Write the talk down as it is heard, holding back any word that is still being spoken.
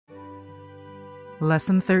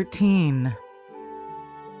Lesson 13.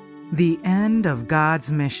 The End of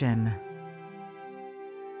God's Mission.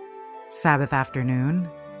 Sabbath Afternoon,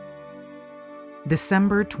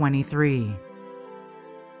 December 23.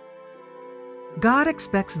 God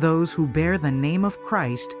expects those who bear the name of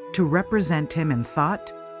Christ to represent Him in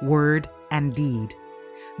thought, word, and deed.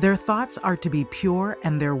 Their thoughts are to be pure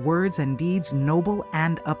and their words and deeds noble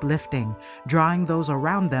and uplifting, drawing those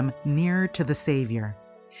around them nearer to the Savior.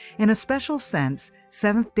 In a special sense,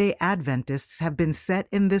 Seventh-day Adventists have been set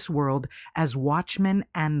in this world as watchmen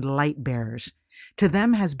and light-bearers. To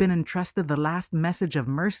them has been entrusted the last message of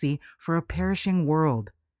mercy for a perishing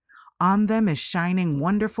world. On them is shining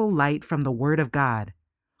wonderful light from the Word of God.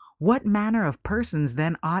 What manner of persons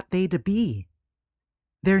then ought they to be?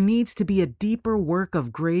 There needs to be a deeper work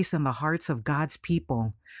of grace in the hearts of God's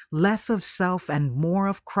people. Less of self and more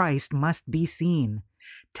of Christ must be seen.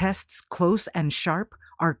 Tests close and sharp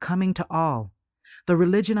are coming to all. The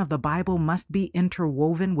religion of the Bible must be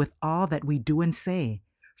interwoven with all that we do and say,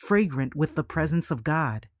 fragrant with the presence of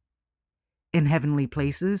God. In Heavenly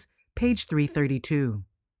Places, page 332.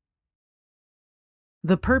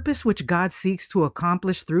 The purpose which God seeks to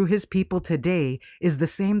accomplish through His people today is the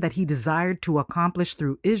same that He desired to accomplish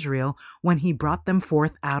through Israel when He brought them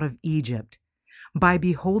forth out of Egypt. By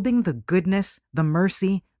beholding the goodness, the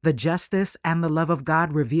mercy, the justice, and the love of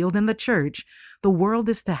God revealed in the church, the world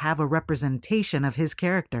is to have a representation of His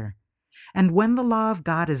character. And when the law of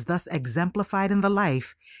God is thus exemplified in the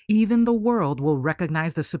life, even the world will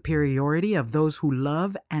recognize the superiority of those who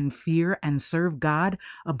love and fear and serve God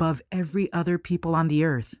above every other people on the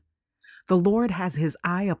earth. The Lord has His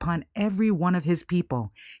eye upon every one of His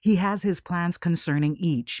people. He has His plans concerning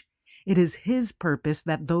each. It is His purpose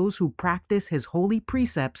that those who practice His holy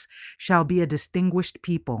precepts shall be a distinguished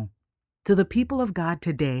people. To the people of God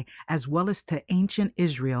today, as well as to ancient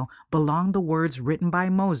Israel, belong the words written by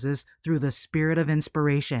Moses through the Spirit of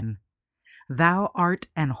inspiration. Thou art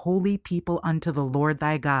an holy people unto the Lord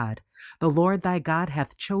thy God. The Lord thy God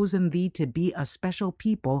hath chosen thee to be a special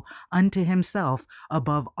people unto Himself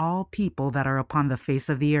above all people that are upon the face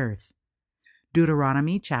of the earth.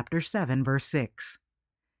 Deuteronomy chapter 7, verse 6.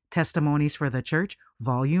 Testimonies for the Church,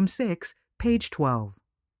 Volume 6, page 12.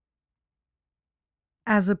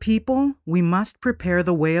 As a people, we must prepare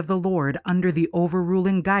the way of the Lord under the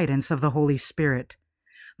overruling guidance of the Holy Spirit.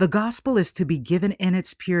 The gospel is to be given in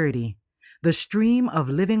its purity. The stream of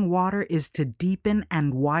living water is to deepen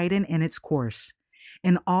and widen in its course.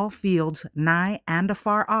 In all fields, nigh and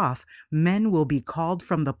afar off, men will be called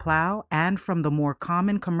from the plow and from the more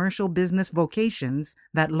common commercial business vocations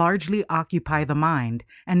that largely occupy the mind,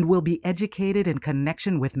 and will be educated in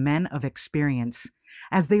connection with men of experience.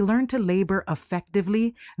 As they learn to labor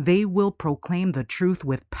effectively, they will proclaim the truth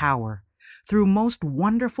with power. Through most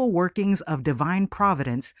wonderful workings of divine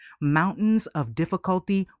providence, mountains of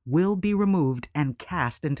difficulty will be removed and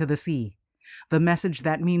cast into the sea. The message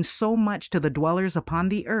that means so much to the dwellers upon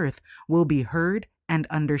the earth will be heard and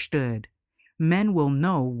understood. Men will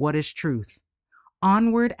know what is truth.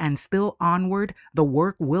 Onward and still onward, the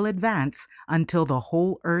work will advance until the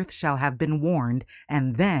whole earth shall have been warned,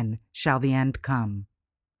 and then shall the end come.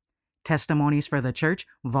 Testimonies for the Church,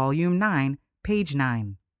 Volume 9, page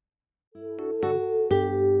 9.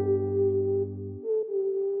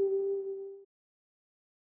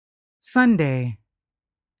 Sunday,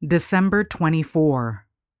 December 24.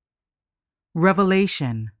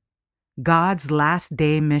 Revelation, God's Last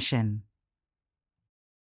Day Mission.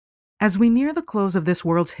 As we near the close of this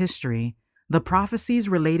world's history, the prophecies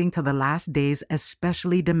relating to the last days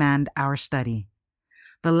especially demand our study.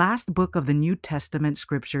 The last book of the New Testament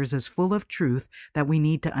scriptures is full of truth that we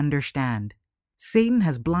need to understand. Satan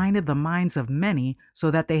has blinded the minds of many so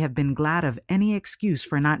that they have been glad of any excuse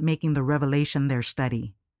for not making the revelation their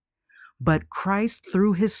study. But Christ,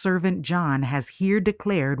 through His servant John, has here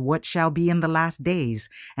declared what shall be in the last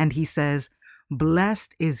days, and he says,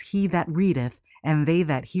 Blessed is he that readeth, and they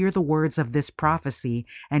that hear the words of this prophecy,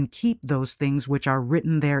 and keep those things which are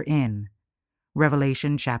written therein.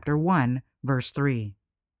 Revelation chapter 1, verse 3.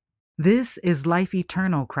 This is life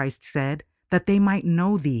eternal, Christ said, that they might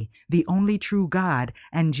know thee, the only true God,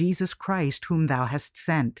 and Jesus Christ whom thou hast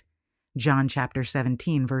sent. John chapter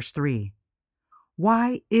 17, verse 3.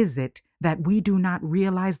 Why is it that we do not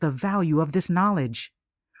realize the value of this knowledge?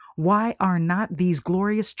 Why are not these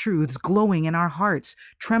glorious truths glowing in our hearts,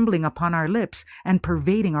 trembling upon our lips, and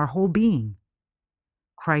pervading our whole being?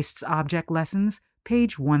 Christ's Object Lessons,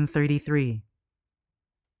 page 133.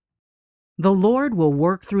 The Lord will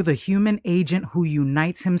work through the human agent who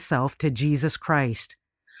unites himself to Jesus Christ.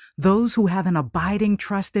 Those who have an abiding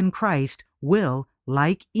trust in Christ will,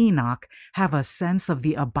 like Enoch, have a sense of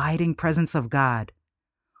the abiding presence of God?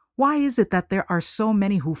 Why is it that there are so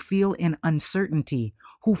many who feel in uncertainty,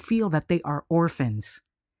 who feel that they are orphans?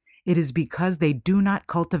 It is because they do not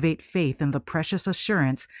cultivate faith in the precious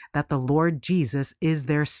assurance that the Lord Jesus is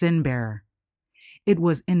their sin-bearer. It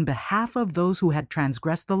was in behalf of those who had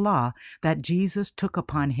transgressed the law that Jesus took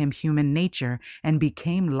upon him human nature and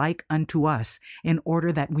became like unto us, in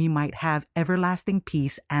order that we might have everlasting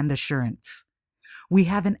peace and assurance. We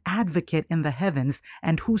have an advocate in the heavens,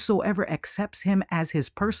 and whosoever accepts him as his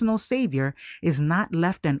personal Savior is not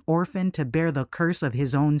left an orphan to bear the curse of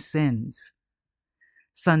his own sins.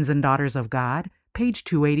 Sons and Daughters of God, page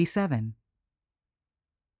 287.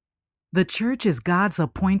 The church is God's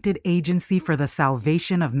appointed agency for the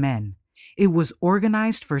salvation of men. It was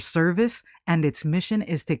organized for service, and its mission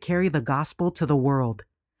is to carry the gospel to the world.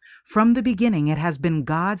 From the beginning, it has been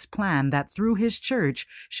God's plan that through his church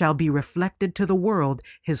shall be reflected to the world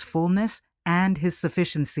his fullness and his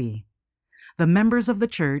sufficiency. The members of the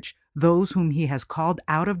church, those whom he has called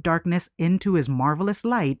out of darkness into his marvelous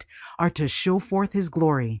light, are to show forth his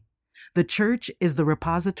glory. The church is the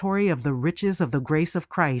repository of the riches of the grace of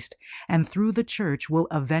Christ, and through the church will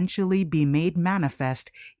eventually be made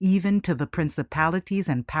manifest even to the principalities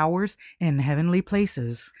and powers in heavenly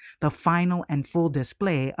places, the final and full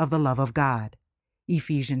display of the love of God.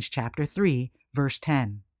 Ephesians chapter 3, verse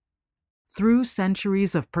 10. Through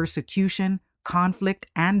centuries of persecution, conflict,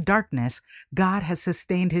 and darkness, God has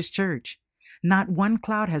sustained his church. Not one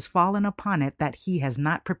cloud has fallen upon it that he has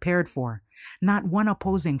not prepared for. Not one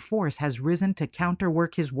opposing force has risen to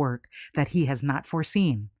counterwork his work that he has not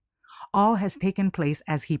foreseen. All has taken place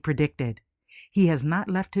as he predicted. He has not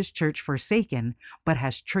left his church forsaken, but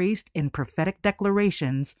has traced in prophetic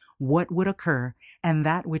declarations what would occur, and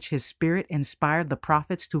that which his Spirit inspired the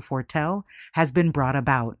prophets to foretell has been brought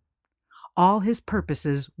about. All his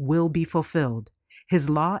purposes will be fulfilled. His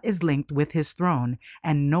law is linked with his throne,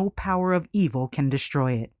 and no power of evil can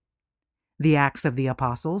destroy it. The Acts of the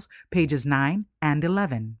Apostles, pages 9 and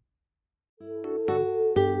 11.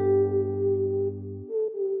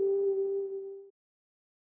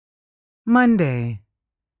 Monday,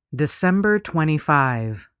 December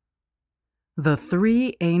 25. The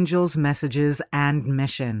Three Angels' Messages and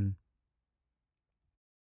Mission.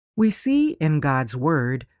 We see in God's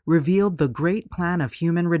Word revealed the great plan of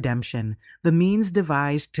human redemption, the means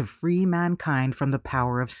devised to free mankind from the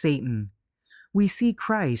power of Satan. We see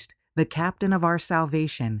Christ, the captain of our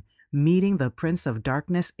salvation, meeting the prince of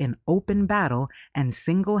darkness in open battle and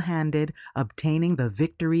single-handed obtaining the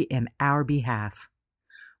victory in our behalf.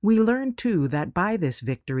 We learn, too, that by this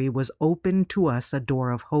victory was opened to us a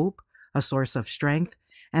door of hope, a source of strength,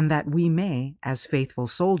 and that we may, as faithful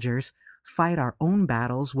soldiers, fight our own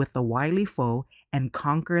battles with the wily foe and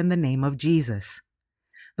conquer in the name of Jesus.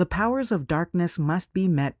 The powers of darkness must be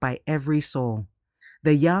met by every soul.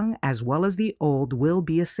 The young as well as the old will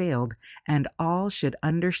be assailed, and all should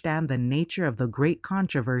understand the nature of the great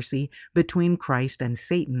controversy between Christ and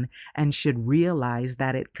Satan and should realize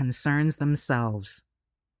that it concerns themselves.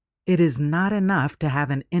 It is not enough to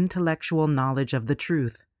have an intellectual knowledge of the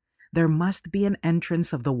truth. There must be an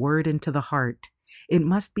entrance of the Word into the heart. It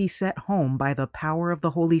must be set home by the power of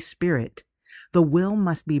the Holy Spirit. The will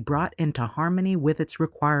must be brought into harmony with its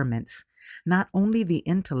requirements. Not only the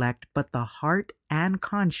intellect, but the heart and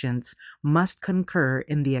conscience must concur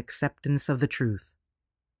in the acceptance of the truth.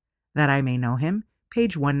 That I may know him,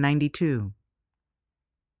 page 192.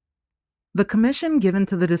 The commission given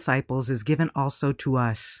to the disciples is given also to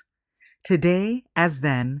us. Today, as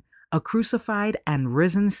then, a crucified and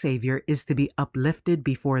risen Savior is to be uplifted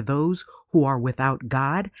before those who are without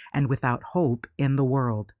God and without hope in the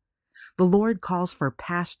world. The Lord calls for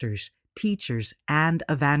pastors, teachers, and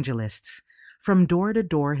evangelists. From door to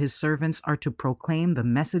door, his servants are to proclaim the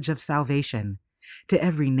message of salvation. To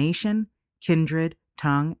every nation, kindred,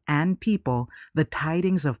 tongue, and people, the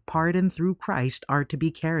tidings of pardon through Christ are to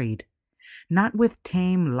be carried. Not with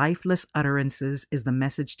tame, lifeless utterances is the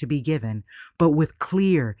message to be given, but with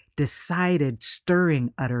clear, decided,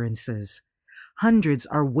 stirring utterances. Hundreds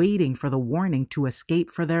are waiting for the warning to escape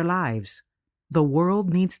for their lives. The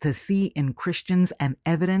world needs to see in Christians an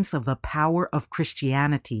evidence of the power of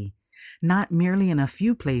Christianity. Not merely in a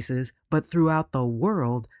few places, but throughout the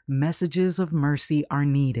world, messages of mercy are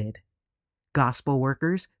needed. Gospel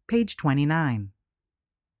Workers, page 29.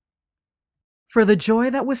 For the joy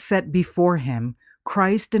that was set before him,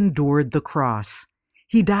 Christ endured the cross.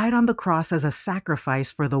 He died on the cross as a sacrifice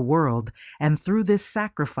for the world, and through this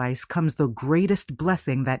sacrifice comes the greatest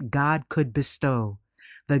blessing that God could bestow,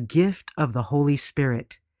 the gift of the Holy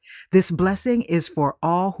Spirit. This blessing is for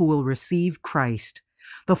all who will receive Christ.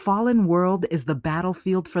 The fallen world is the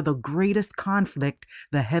battlefield for the greatest conflict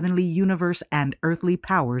the heavenly universe and earthly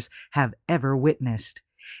powers have ever witnessed.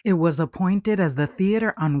 It was appointed as the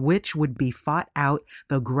theater on which would be fought out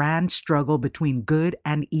the grand struggle between good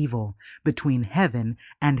and evil, between heaven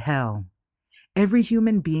and hell. Every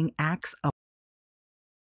human being acts upon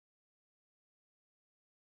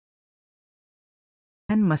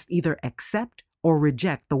and must either accept or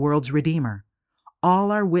reject the world's Redeemer.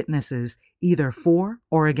 All are witnesses either for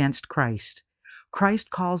or against Christ. Christ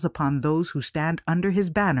calls upon those who stand under his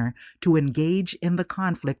banner to engage in the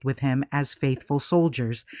conflict with him as faithful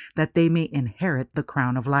soldiers, that they may inherit the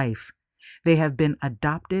crown of life. They have been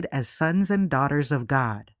adopted as sons and daughters of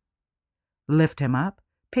God. Lift Him Up,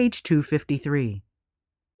 page 253.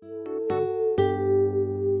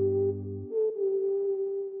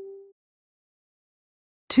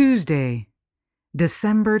 Tuesday,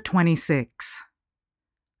 December 26.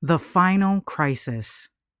 The Final Crisis.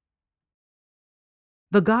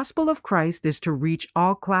 The gospel of Christ is to reach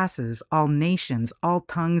all classes, all nations, all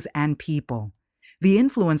tongues, and people. The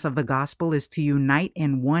influence of the gospel is to unite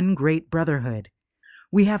in one great brotherhood.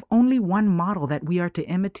 We have only one model that we are to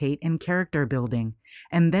imitate in character building,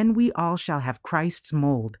 and then we all shall have Christ's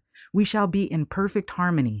mold. We shall be in perfect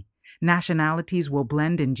harmony. Nationalities will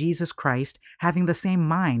blend in Jesus Christ, having the same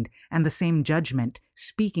mind and the same judgment,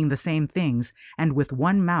 speaking the same things, and with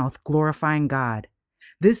one mouth glorifying God.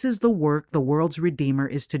 This is the work the world's Redeemer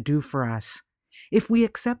is to do for us. If we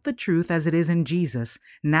accept the truth as it is in Jesus,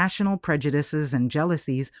 national prejudices and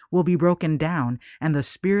jealousies will be broken down, and the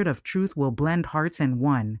Spirit of truth will blend hearts in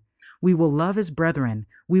one. We will love as brethren.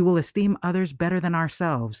 We will esteem others better than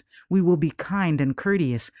ourselves. We will be kind and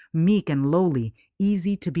courteous, meek and lowly,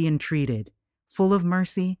 easy to be entreated, full of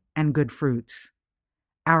mercy and good fruits.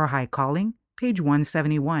 Our High Calling, page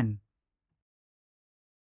 171.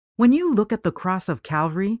 When you look at the cross of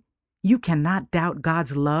Calvary, you cannot doubt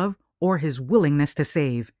God's love or his willingness to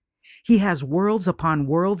save. He has worlds upon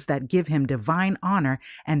worlds that give him divine honor,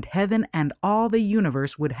 and heaven and all the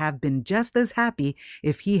universe would have been just as happy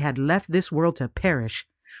if he had left this world to perish.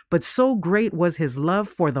 But so great was his love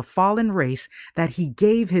for the fallen race that he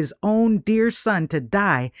gave his own dear Son to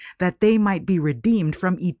die that they might be redeemed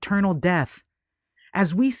from eternal death.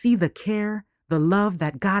 As we see the care, the love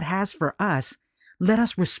that God has for us, let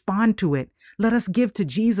us respond to it. Let us give to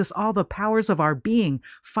Jesus all the powers of our being,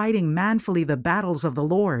 fighting manfully the battles of the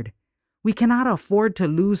Lord. We cannot afford to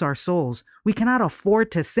lose our souls. We cannot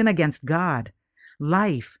afford to sin against God.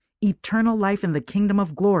 Life, eternal life in the kingdom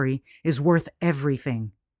of glory, is worth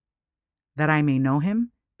everything. That I may know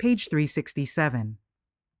him, page 367.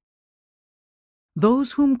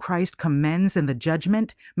 Those whom Christ commends in the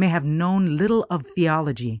judgment may have known little of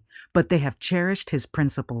theology, but they have cherished his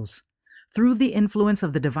principles. Through the influence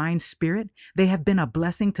of the divine Spirit, they have been a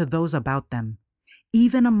blessing to those about them.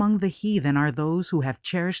 Even among the heathen are those who have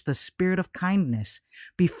cherished the spirit of kindness.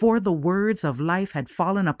 Before the words of life had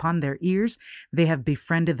fallen upon their ears, they have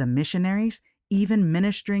befriended the missionaries, even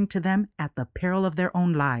ministering to them at the peril of their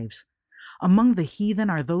own lives. Among the heathen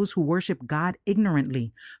are those who worship God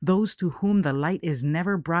ignorantly, those to whom the light is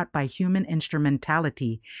never brought by human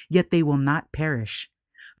instrumentality, yet they will not perish.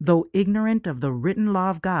 Though ignorant of the written law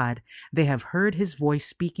of God, they have heard his voice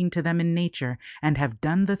speaking to them in nature and have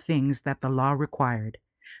done the things that the law required.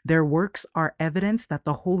 Their works are evidence that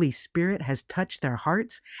the Holy Spirit has touched their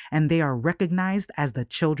hearts, and they are recognized as the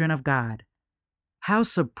children of God. How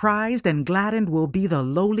surprised and gladdened will be the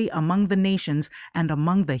lowly among the nations and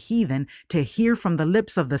among the heathen to hear from the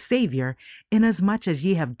lips of the Savior, "Inasmuch as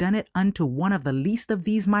ye have done it unto one of the least of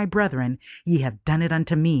these my brethren, ye have done it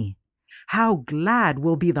unto me." How glad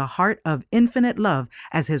will be the heart of infinite love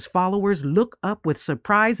as his followers look up with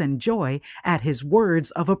surprise and joy at his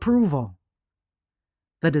words of approval.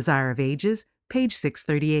 The Desire of Ages, page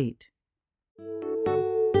 638.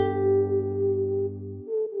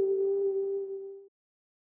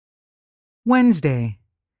 Wednesday,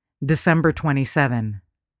 December 27.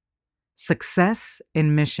 Success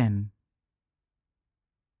in Mission.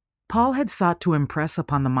 Paul had sought to impress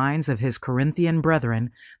upon the minds of his Corinthian brethren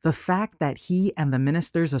the fact that he and the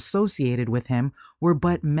ministers associated with him were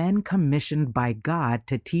but men commissioned by God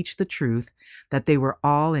to teach the truth, that they were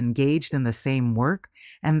all engaged in the same work,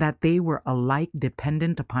 and that they were alike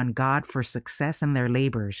dependent upon God for success in their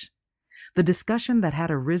labors. The discussion that had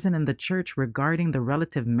arisen in the church regarding the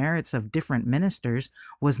relative merits of different ministers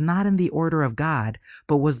was not in the order of God,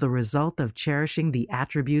 but was the result of cherishing the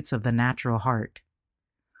attributes of the natural heart.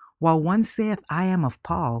 While one saith, I am of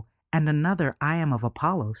Paul, and another, I am of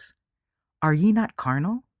Apollos, are ye not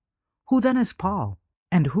carnal? Who then is Paul?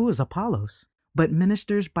 And who is Apollos, but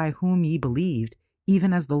ministers by whom ye believed,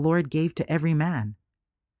 even as the Lord gave to every man?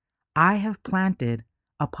 I have planted,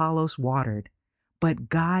 Apollos watered, but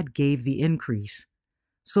God gave the increase.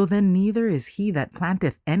 So then neither is he that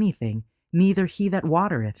planteth anything, neither he that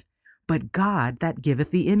watereth, but God that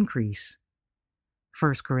giveth the increase.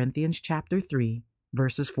 1 Corinthians chapter 3,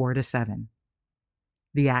 verses 4 to 7.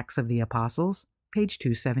 The Acts of the Apostles, page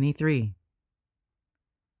 273.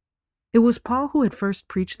 It was Paul who had first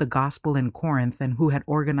preached the gospel in Corinth and who had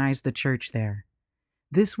organized the church there.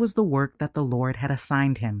 This was the work that the Lord had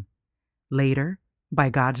assigned him. Later, by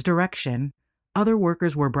God's direction, other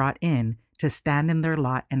workers were brought in to stand in their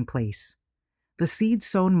lot and place. The seed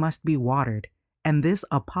sown must be watered, and this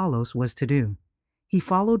Apollos was to do. He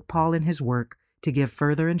followed Paul in his work to give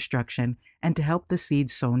further instruction and to help the seed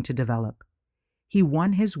sown to develop. He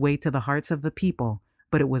won his way to the hearts of the people,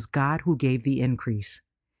 but it was God who gave the increase.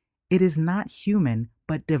 It is not human,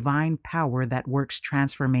 but divine power that works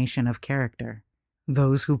transformation of character.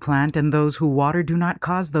 Those who plant and those who water do not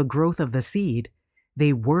cause the growth of the seed.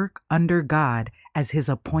 They work under God as his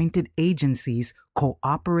appointed agencies,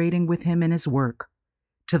 cooperating with him in his work.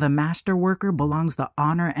 To the master worker belongs the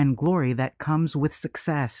honor and glory that comes with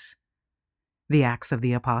success. The Acts of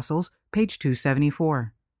the Apostles, page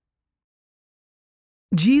 274.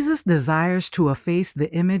 Jesus desires to efface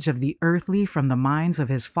the image of the earthly from the minds of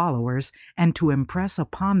his followers and to impress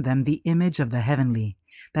upon them the image of the heavenly,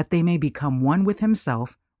 that they may become one with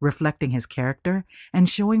himself, reflecting his character and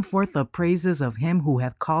showing forth the praises of him who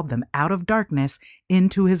hath called them out of darkness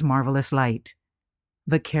into his marvelous light.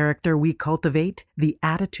 The character we cultivate, the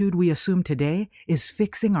attitude we assume today, is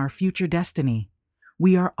fixing our future destiny.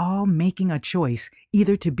 We are all making a choice,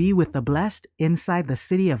 either to be with the blessed inside the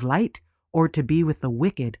city of light or to be with the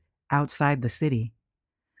wicked outside the city.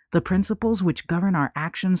 The principles which govern our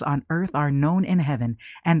actions on earth are known in heaven,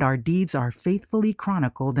 and our deeds are faithfully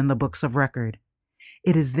chronicled in the books of record.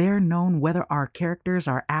 It is there known whether our characters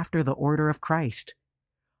are after the order of Christ.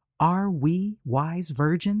 Are we wise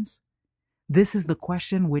virgins? This is the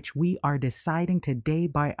question which we are deciding today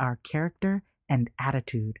by our character and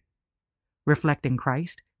attitude. Reflecting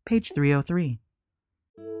Christ, page 303.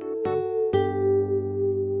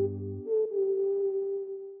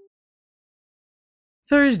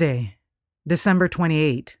 Thursday, December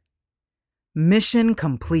 28. Mission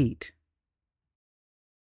complete.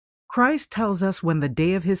 Christ tells us when the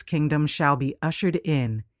day of his kingdom shall be ushered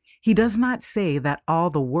in. He does not say that all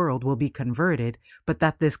the world will be converted, but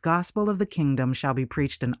that this gospel of the kingdom shall be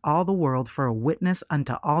preached in all the world for a witness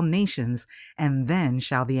unto all nations, and then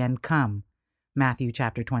shall the end come. Matthew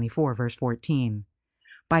chapter 24, verse 14.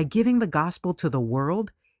 By giving the gospel to the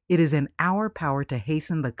world, it is in our power to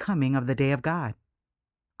hasten the coming of the day of God.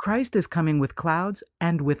 Christ is coming with clouds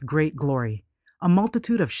and with great glory. A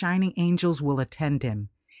multitude of shining angels will attend him.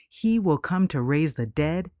 He will come to raise the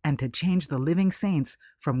dead and to change the living saints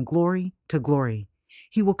from glory to glory.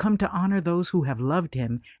 He will come to honor those who have loved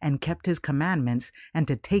him and kept his commandments and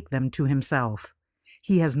to take them to himself.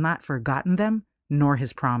 He has not forgotten them, nor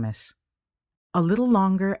his promise. A little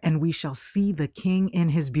longer, and we shall see the King in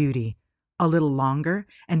his beauty. A little longer,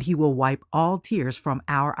 and he will wipe all tears from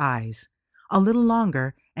our eyes. A little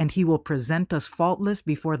longer, and he will present us faultless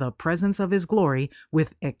before the presence of his glory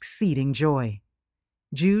with exceeding joy.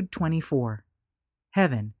 Jude 24.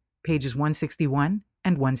 Heaven, pages 161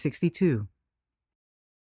 and 162.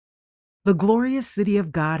 The glorious city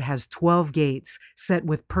of God has 12 gates, set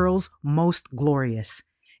with pearls most glorious.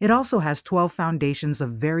 It also has 12 foundations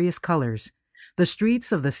of various colors. The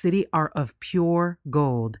streets of the city are of pure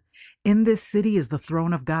gold. In this city is the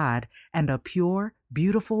throne of God, and a pure,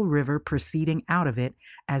 beautiful river proceeding out of it,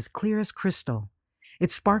 as clear as crystal.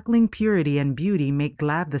 Its sparkling purity and beauty make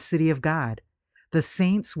glad the city of God. The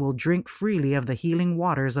saints will drink freely of the healing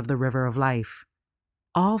waters of the river of life.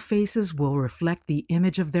 All faces will reflect the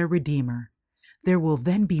image of their Redeemer. There will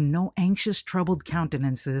then be no anxious, troubled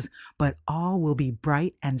countenances, but all will be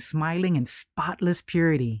bright and smiling in spotless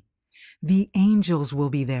purity. The angels will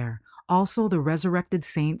be there, also the resurrected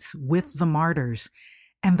saints with the martyrs,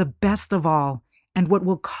 and the best of all, and what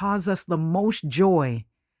will cause us the most joy,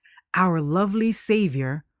 our lovely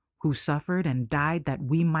Savior, who suffered and died that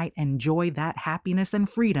we might enjoy that happiness and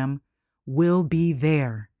freedom, will be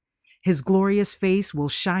there. His glorious face will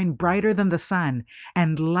shine brighter than the sun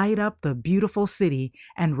and light up the beautiful city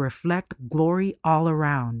and reflect glory all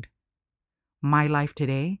around. My Life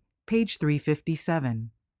Today, page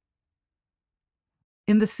 357.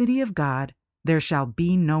 In the city of God there shall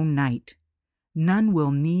be no night. None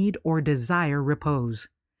will need or desire repose.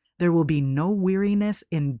 There will be no weariness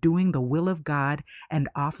in doing the will of God and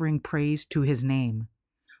offering praise to his name.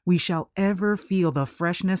 We shall ever feel the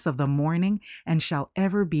freshness of the morning and shall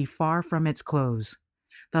ever be far from its close.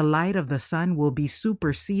 The light of the sun will be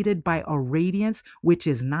superseded by a radiance which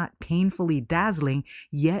is not painfully dazzling,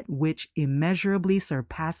 yet which immeasurably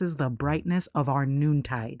surpasses the brightness of our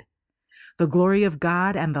noontide. The glory of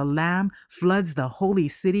God and the Lamb floods the holy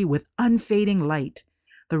city with unfading light.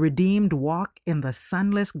 The redeemed walk in the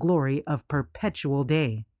sunless glory of perpetual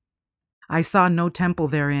day. I saw no temple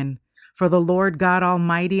therein, for the Lord God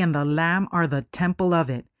Almighty and the Lamb are the temple of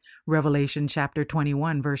it. Revelation chapter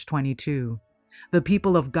 21, verse 22. The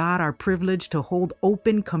people of God are privileged to hold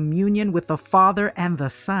open communion with the Father and the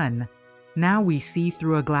Son. Now we see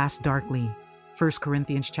through a glass darkly. 1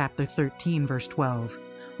 Corinthians chapter 13, verse 12.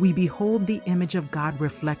 We behold the image of God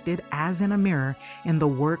reflected as in a mirror in the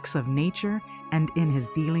works of nature and in his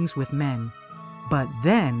dealings with men. But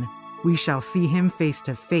then we shall see him face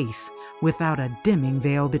to face, without a dimming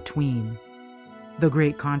veil between. The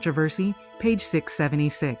Great Controversy, page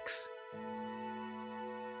 676.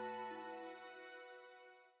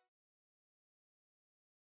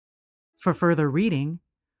 For further reading,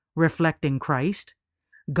 Reflecting Christ,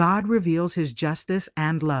 God Reveals His Justice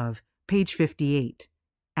and Love, page 58,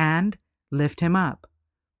 and Lift Him Up,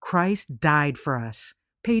 Christ Died for Us,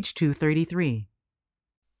 page 233.